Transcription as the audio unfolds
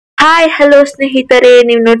Hi hello ಸ್ನೇಹಿತರೆ,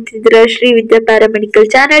 ನೀವು ನೋಡ್ತಿದ್ದೀರಾ ಶ್ರೀ ವಿದ್ಯಾ paramedical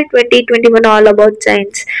channel 2021 all about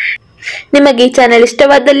science. ನಿಮಗೆ ಈ ಚಾನೆಲ್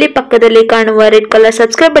ಇಷ್ಟವಾದಲ್ಲಿ ಪಕ್ಕದಲ್ಲಿ ಕಾಣುವ ರೆಡ್ ಕಲರ್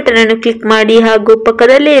ಸಬ್ಸ್ಕ್ರೈಬ್ ಬಟನ್ ಅನ್ನು ಕ್ಲಿಕ್ ಮಾಡಿ ಹಾಗೂ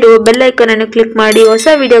ಪಕ್ಕದಲ್ಲೇ ಇರುವ ಬೆಲ್ ಐಕಾನ್ ಅನ್ನು ಕ್ಲಿಕ್ ಮಾಡಿ ಹೊಸ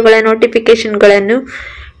ವಿಡಿಯೋಗಳ ನೋಟಿಫಿಕೇಶನ್ಗಳನ್ನು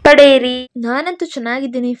ಪಡೆಯಿರಿ. ನಾನಂತೂ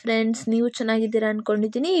ಚೆನ್ನಾಗಿದ್ದೀನಿ ಫ್ರೆಂಡ್ಸ್, ನೀವು ಚೆನ್ನಾಗಿದ್ದೀರಾ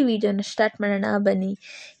ಅನ್ಕೊಂಡಿದ್ದೀನಿ. ಈ ವಿಡಿಯೋನ ಸ್ಟಾರ್ಟ್ ಮಾಡೋಣ ಬನ್ನಿ.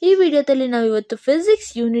 ಈ ವಿಡಿಯೋದಲ್ಲಿ ನಾವು ಇವತ್ತು ಫಿಸಿಕ್ಸ್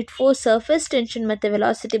ಯೂನಿಟ್ 4 ಸರ್ಫೇಸ್ ಟೆನ್ಷನ್ ಮತ್ತು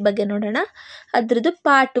ವೆಲಾಸಿಟಿ ಬಗ್ಗೆ ನೋಡೋಣ. ಅದ್ರದ್ದು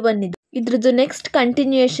ಪಾರ್ಟ್ 1 ಇದು. ಇದ್ರದ್ದು ನೆಕ್ಸ್ಟ್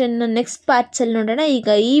ಕಂಟಿನ್ಯೂಯೇಷನ್ ನೆಕ್ಸ್ಟ್ ಪಾರ್ಟ್ಸಲ್ಲಿ ನೋಡೋಣ. ಈಗ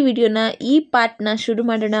ಈ ವಿಡಿಯೋನ ಈ ಪಾರ್ಟ್ನ ಶುರು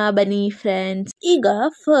ಮಾಡೋಣ ಬನ್ನಿ ಫ್ರೆಂಡ್ಸ್. ಈಗ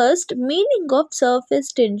first meaning of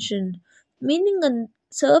surface tension.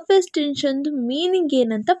 Surface ಟೆನ್ಷನ್ದು meaning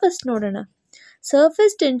ಏನಂತ ಫಸ್ಟ್ ನೋಡೋಣ.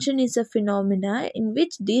 Surface tension is a phenomena in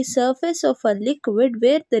which the surface of a liquid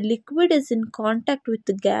where the liquid is in contact with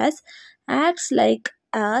the gas acts like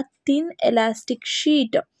a thin elastic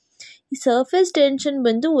sheet. ಈ surface tension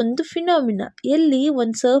ಬಂದು ಒಂದು phenomena ಎಲ್ಲಿ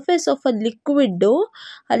ಒಂದು surface of a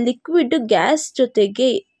liquid gas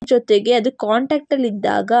ಜೊತೆಗೆ ಅದು ಕಾಂಟ್ಯಾಕ್ಟಲ್ಲಿ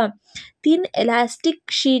ಇದ್ದಾಗ thin elastic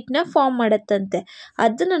ಶೀಟ್ನ form ಮಾಡತ್ತಂತೆ.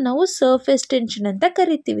 ಅದನ್ನು ನಾವು ಸರ್ಫೇಸ್ ಟೆನ್ಷನ್ ಅಂತ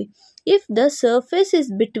ಕರಿತೀವಿ. If the surface is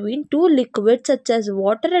between two liquids such as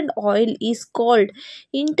water and oil is called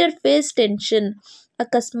interface tension.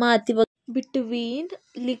 ಅಕಸ್ಮಾತ್ ಇವಾಗ between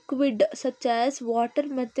liquid such as water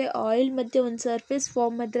ಮತ್ತು ಆಯಿಲ್ ಮಧ್ಯೆ ಒಂದು ಸರ್ಫೇಸ್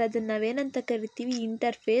ಫಾರ್ಮ್ ಆದರೆ ಅದನ್ನು ನಾವೇನಂತ ಕರಿತೀವಿ?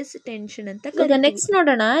 ಇಂಟರ್ಫೇಸ್ ಟೆನ್ಷನ್ ಅಂತ ಕರಿತೀವಿ. ನೆಕ್ಸ್ಟ್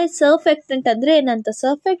ನೋಡೋಣ, ಸರ್ಫೆಕ್ಟೆಂಟ್ ಅಂದರೆ ಏನಂತ.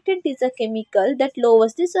 ಸರ್ಫೆಕ್ಟೆಂಟ್ is a chemical that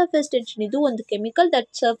lovers the surface tension. ಇದು ಒಂದು ಕೆಮಿಕಲ್ ದಟ್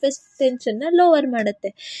ಸರ್ಫೇಸ್ ಟೆನ್ಷನ್ನ ಲೋವರ್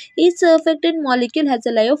ಮಾಡುತ್ತೆ. ಈ ಸರ್ಫೆಕ್ಟೆಂಟ್ molecule has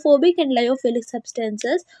a ಲಯೋಫೋಬಿಕ್ and ಲಯೋಫಿಲಿಕ್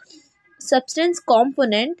substance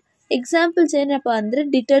component. Examples ಏನಪ್ಪ ಅಂದರೆ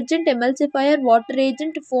detergent, ಎಮಲ್ಸಿಫೈಯರ್, water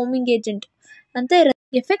agent, foaming agent ಅಂತ ಇರುತ್ತೆ.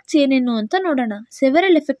 ಎಫೆಕ್ಟ್ಸ್ ಏನೇನು ಅಂತ ನೋಡೋಣ.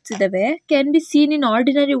 ಸೆವೆರಲ್ ಎಫೆಕ್ಟ್ಸ್ ಇದಾವೆ. Can be seen in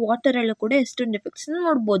ordinary water ಅಲ್ಲೂ ಕೂಡ ಎಷ್ಟೊಂದು ಎಫೆಕ್ಟ್ಸ್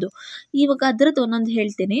ನೋಡ್ಬೋದು. ಇವಾಗ ಅದರದ್ದು ಒಂದೊಂದು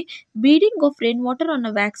ಹೇಳ್ತೀನಿ. Breeding of rain water on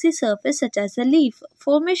a ವ್ಯಾಕ್ಸಿ surface such as a leaf.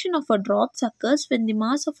 Formation of a drops occurs when the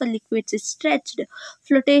mass of a liquids is stretched.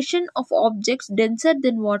 Flotation of objects denser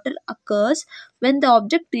then water occurs when the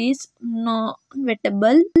object is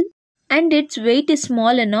non-wettable and its weight is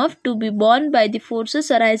small enough to be borne by the forces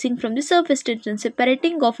arising from the surface tension.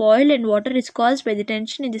 Separating of oil and water is caused by the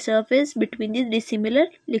tension in the surface between the dissimilar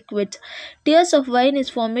liquids. Tears of wine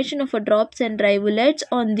is formation of a drops and rivulets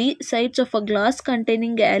on the sides of a glass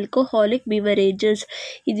containing alcoholic beverages.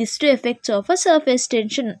 Idistu effects of a surface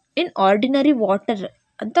tension in ordinary water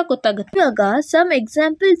ಅಂತ ಗೊತ್ತಾಗುತ್ತೆ. ಇವಾಗ some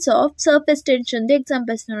examples of surface tension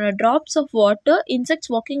examples ನೋಡೋಣ. Drops of water,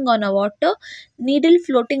 insects walking on a water, needle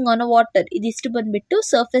floating on a water. ಇದಿಷ್ಟು ಬಂದ್ಬಿಟ್ಟು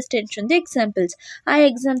surface tension examples. ಆ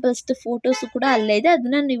examples photos ಕೂಡ ಅಲ್ಲೇ ಇದೆ,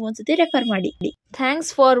 ಅದನ್ನ ನೀವು ಒಂದ್ಸತಿ ರೆಫರ್ ಮಾಡಿ.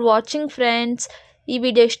 Thanks for watching friends. ಈ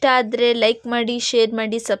ವಿಡಿಯೋ ಇಷ್ಟ ಆದರೆ ಲೈಕ್ ಮಾಡಿ, ಶೇರ್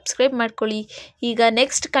ಮಾಡಿ, ಸಬ್ಸ್ಕ್ರೈಬ್ ಮಾಡ್ಕೊಳ್ಳಿ. ಈಗ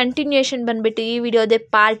ನೆಕ್ಸ್ಟ್ ಕಂಟಿನ್ಯೂಯೇಷನ್ ಬಂದುಬಿಟ್ಟು ಈ ವಿಡಿಯೋದೇ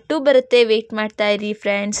ಪಾರ್ಟ್ 2 ಬರುತ್ತೆ. ವೆಯ್ಟ್ ಮಾಡ್ತಾ ಇರಿ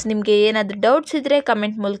ಫ್ರೆಂಡ್ಸ್. ನಿಮಗೆ ಏನಾದರೂ ಡೌಟ್ಸ್ ಇದ್ದರೆ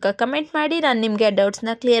ಕಮೆಂಟ್ ಮೂಲಕ ಕಮೆಂಟ್ ಮಾಡಿ, ನಾನು ನಿಮಗೆ ಆ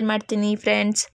ಡೌಟ್ಸ್ನ ಕ್ಲಿಯರ್ ಮಾಡ್ತೀನಿ ಫ್ರೆಂಡ್ಸ್.